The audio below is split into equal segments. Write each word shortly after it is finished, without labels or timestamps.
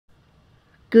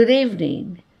Good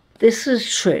evening. This is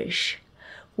Trish.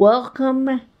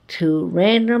 Welcome to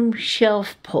Random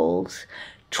Shelf Pulls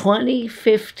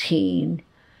 2015,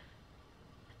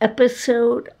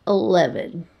 episode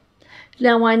 11.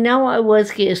 Now, I know I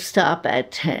was going to stop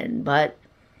at 10, but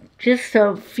just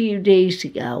a few days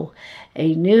ago,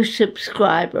 a new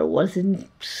subscriber was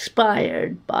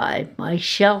inspired by my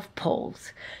shelf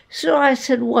pulls. So I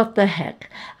said, what the heck,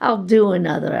 I'll do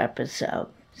another episode.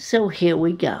 So here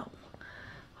we go.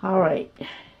 All right.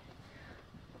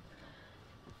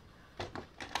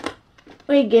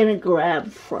 We're going to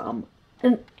grab from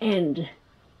an end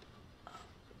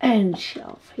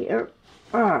shelf here.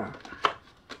 Okay.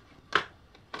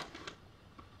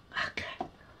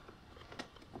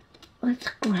 Let's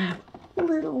grab a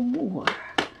little more.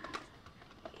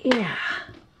 Yeah.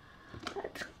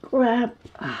 Let's grab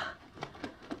a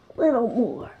little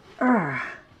more.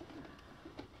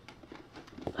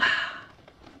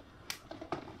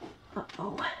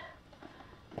 Uh-oh.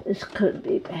 This could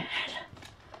be bad.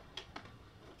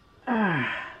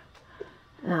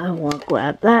 I won't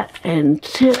grab that and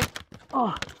too.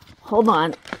 Oh, hold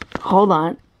on.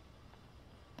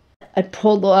 I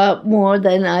pulled out more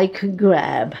than I could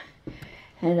grab.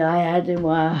 And I had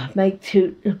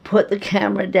to put the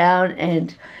camera down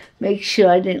and make sure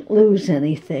I didn't lose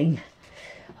anything.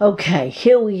 Okay,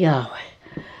 here we go.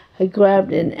 I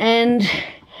grabbed an end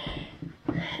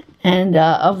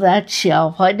of that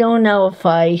shelf. I don't know if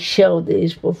I showed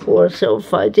these before, so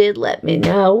if I did, let me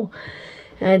know.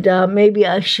 And maybe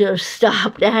I should have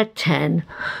stopped at 10.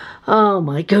 Oh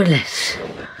my goodness.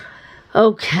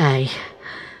 Okay.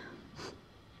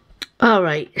 All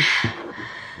right.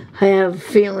 I have a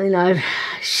feeling I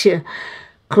should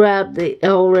grab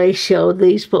already showed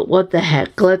these, but what the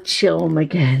heck, let's show them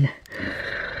again.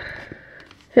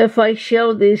 If I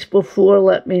showed these before,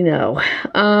 let me know.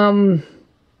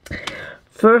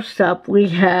 First up, we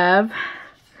have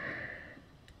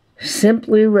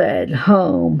Simply Red,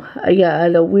 Home. I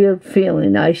got a weird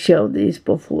feeling I showed these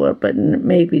before, but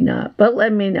maybe not. But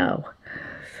let me know.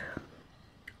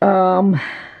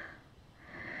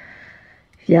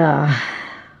 Yeah.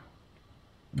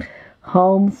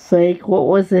 Home, Fake. What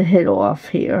was the hit off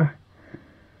here?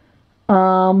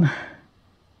 I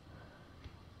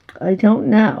don't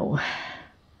know.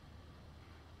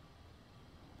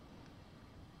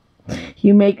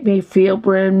 You Make Me Feel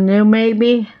Brand New,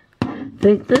 maybe? I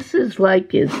think this is like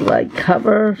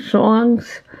cover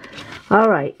songs. All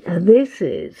right, this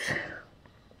is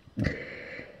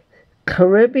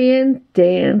Caribbean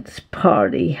Dance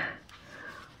Party.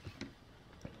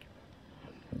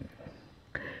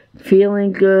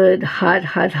 Feeling Good, Hot,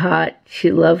 Hot, Hot.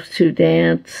 She Loves to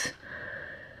Dance.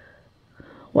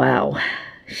 Wow.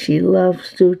 She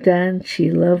loves to dance. She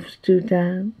loves to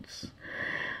dance.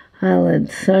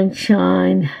 Island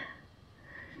Sunshine.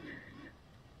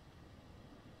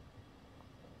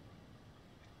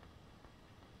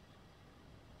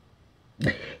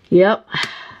 Yep.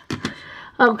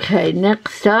 Okay,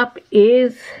 next up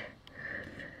is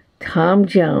Tom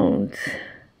Jones.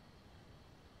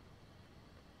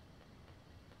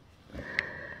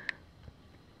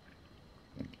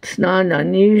 It's not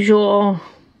unusual.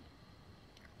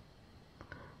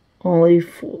 Only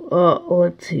for,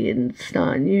 let's see, it's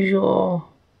not unusual.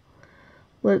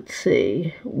 Let's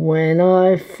see. When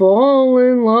I fall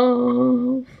in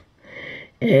love,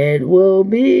 it will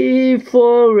be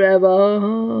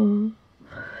forever.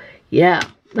 Yeah.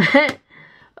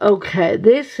 Okay,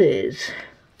 this is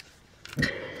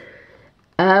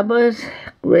ABBA's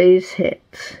Greatest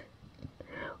Hits.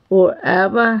 Or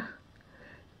ABBA,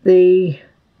 the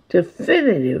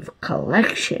Definitive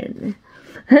Collection.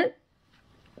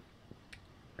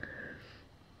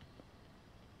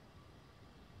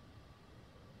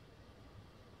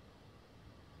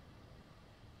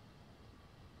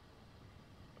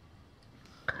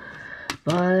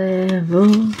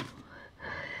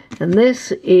 And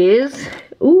this is,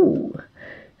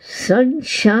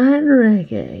 Sunshine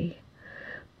Reggae.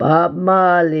 Bob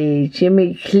Marley,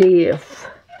 Jimmy Cliff.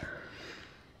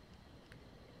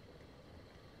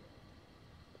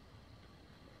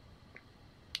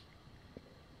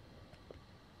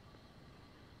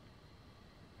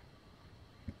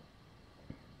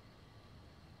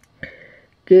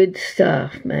 Good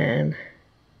stuff, man.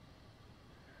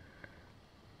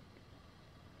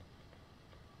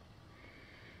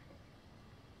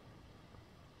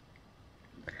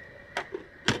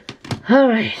 All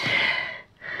right.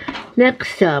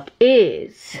 Next up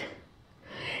is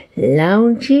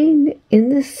Lounging in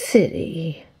the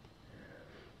City.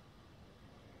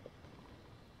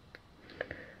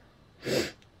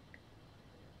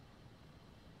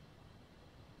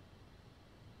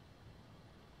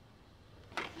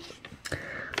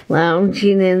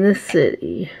 lounging in the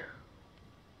city.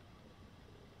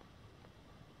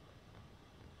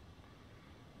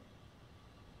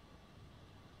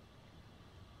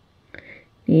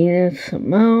 Nina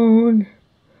Simone.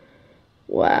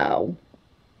 Wow.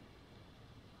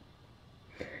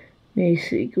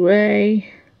 Macy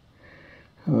Gray.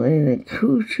 Helena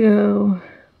Cujo.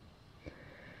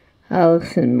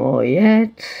 Alison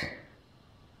Moyet.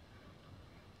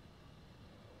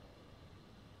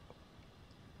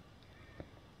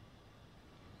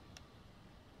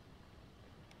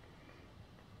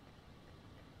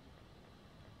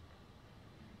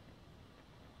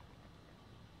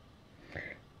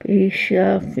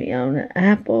 Bisha, Fiona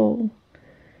Apple,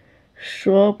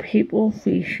 Straw People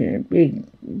featuring Big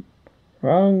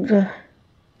Runga.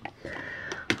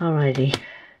 Alrighty.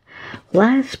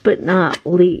 Last but not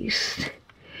least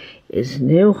is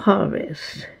New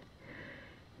Harvest.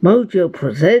 Mojo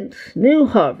presents New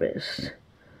Harvest.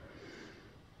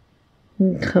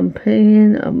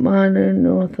 Companion a modern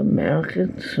North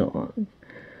American song.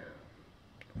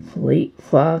 Fleet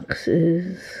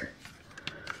Foxes.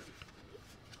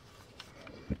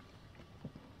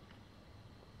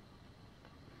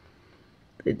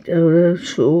 The Dodo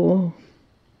Show,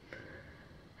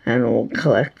 Animal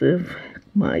Collective,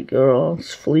 My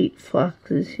Girls, Fleet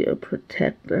Foxes, Your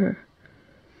Protector,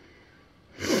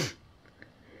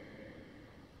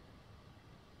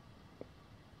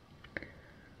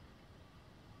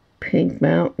 Pink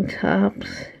Mountain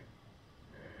Tops,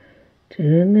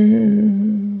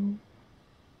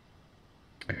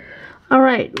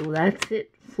 Alright, well that's it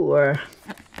for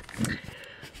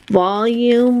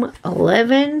volume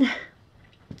 11.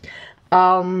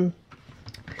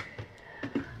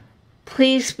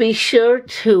 Please be sure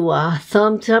to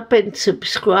thumbs up and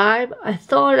subscribe. I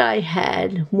thought I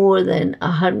had more than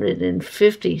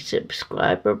 150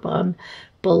 subscribers, but I'm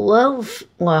below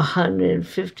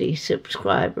 150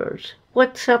 subscribers.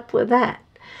 What's up with that?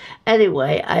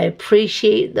 Anyway, I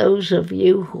appreciate those of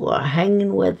you who are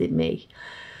hanging with me.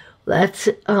 That's,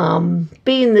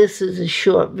 being this is a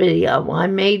short video, I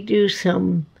may do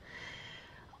some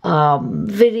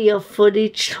video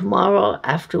footage tomorrow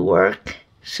after work,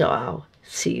 so I'll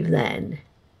see you then.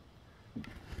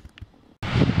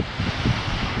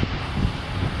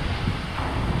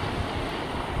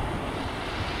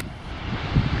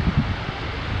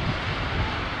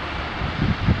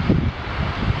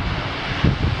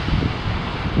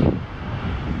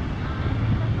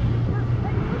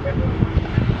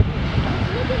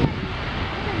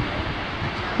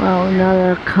 Well,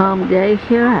 another calm day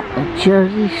here at the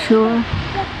Jersey Shore.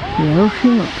 The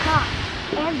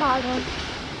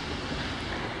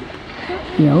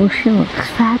ocean looks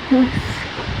fabulous.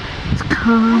 It's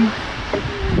calm.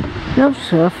 No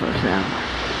surfers out.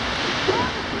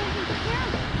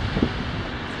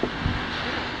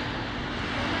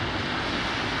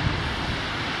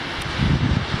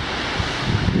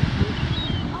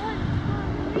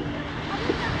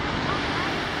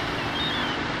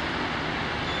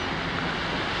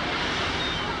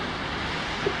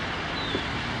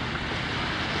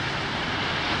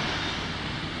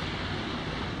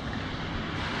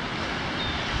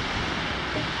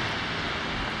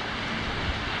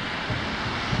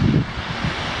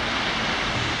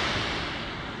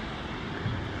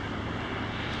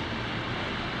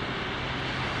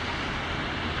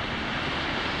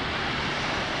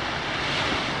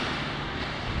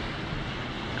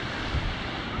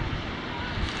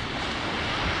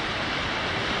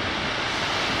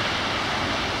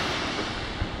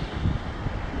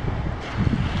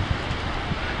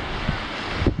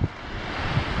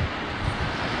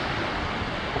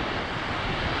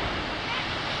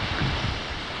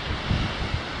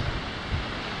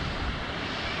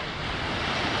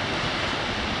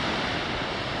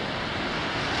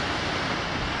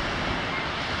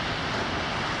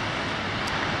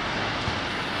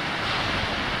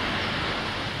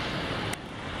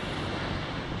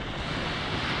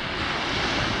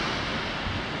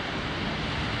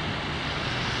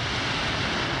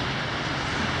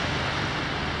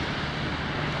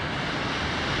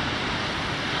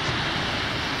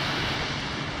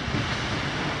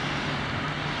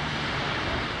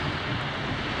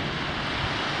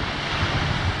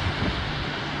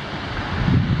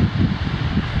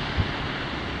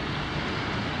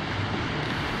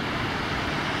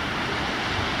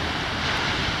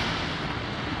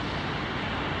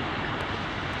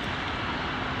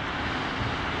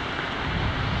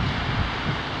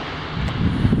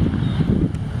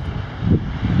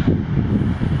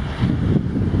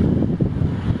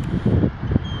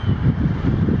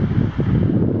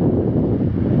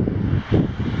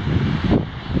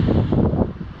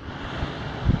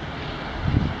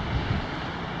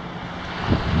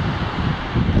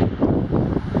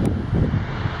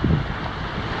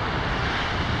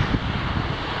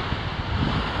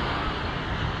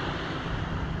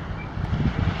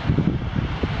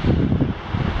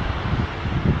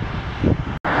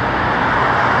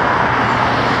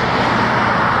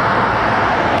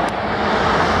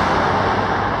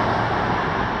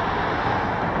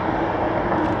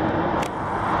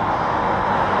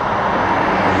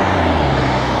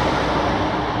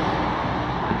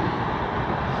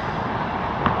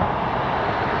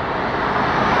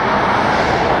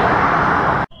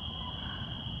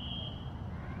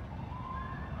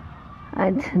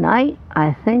 And tonight,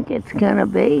 I think it's gonna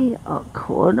be a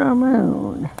quarter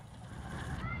moon.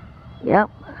 Yep.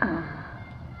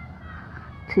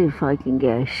 See if I can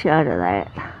get a shot of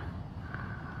that.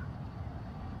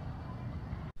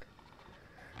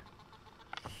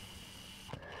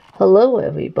 Hello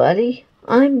everybody,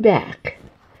 I'm back.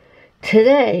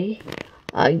 Today,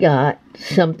 I got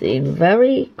something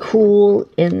very cool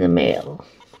in the mail.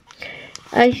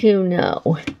 As you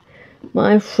know,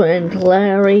 my friend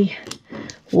Larry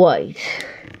White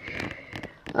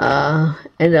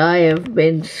and I have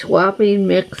been swapping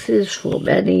mixes for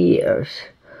many years.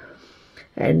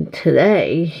 And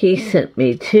today he sent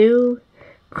me two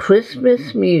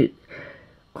Christmas mixes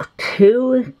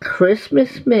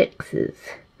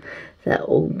that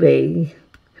will be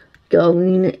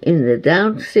going in the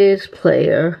downstairs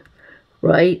player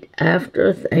right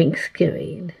after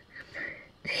Thanksgiving.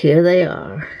 Here they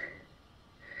are.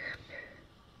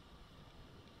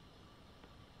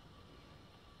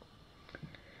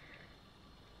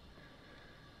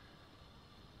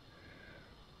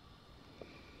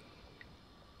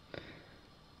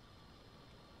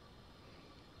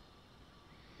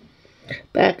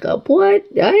 Back up, what?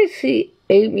 I see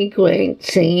Amy Grant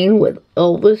singing with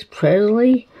Elvis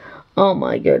Presley? Oh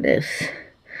my goodness.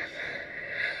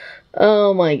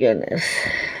 Oh my goodness.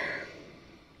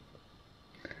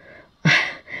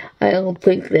 I don't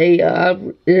think they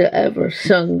ever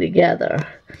sung together.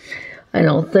 I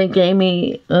don't think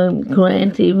Amy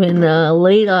Grant even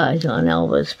laid eyes on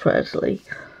Elvis Presley.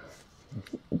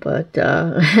 But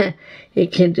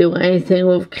it can do anything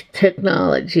with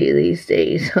technology these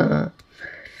days, huh?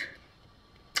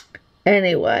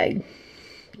 Anyway,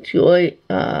 Joy,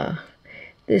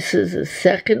 this is the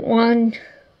second one.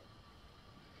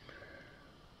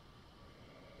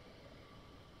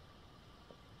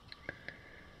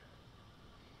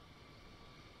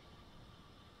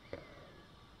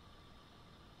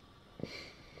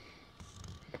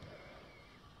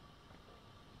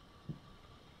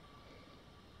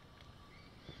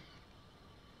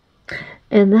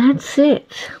 And that's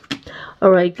it.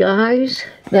 Alright guys,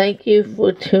 thank you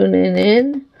for tuning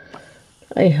in.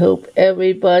 I hope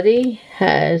everybody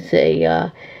has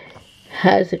a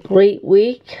great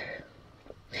week.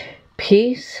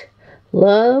 Peace,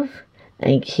 love,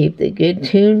 and keep the good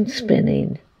tune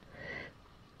spinning.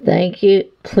 Thank you.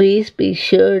 Please be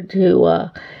sure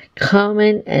to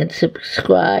comment and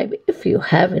subscribe if you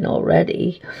haven't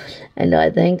already. And I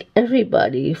thank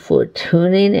everybody for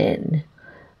tuning in.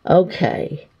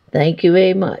 Okay, thank you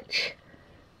very much.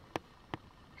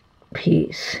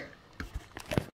 Peace.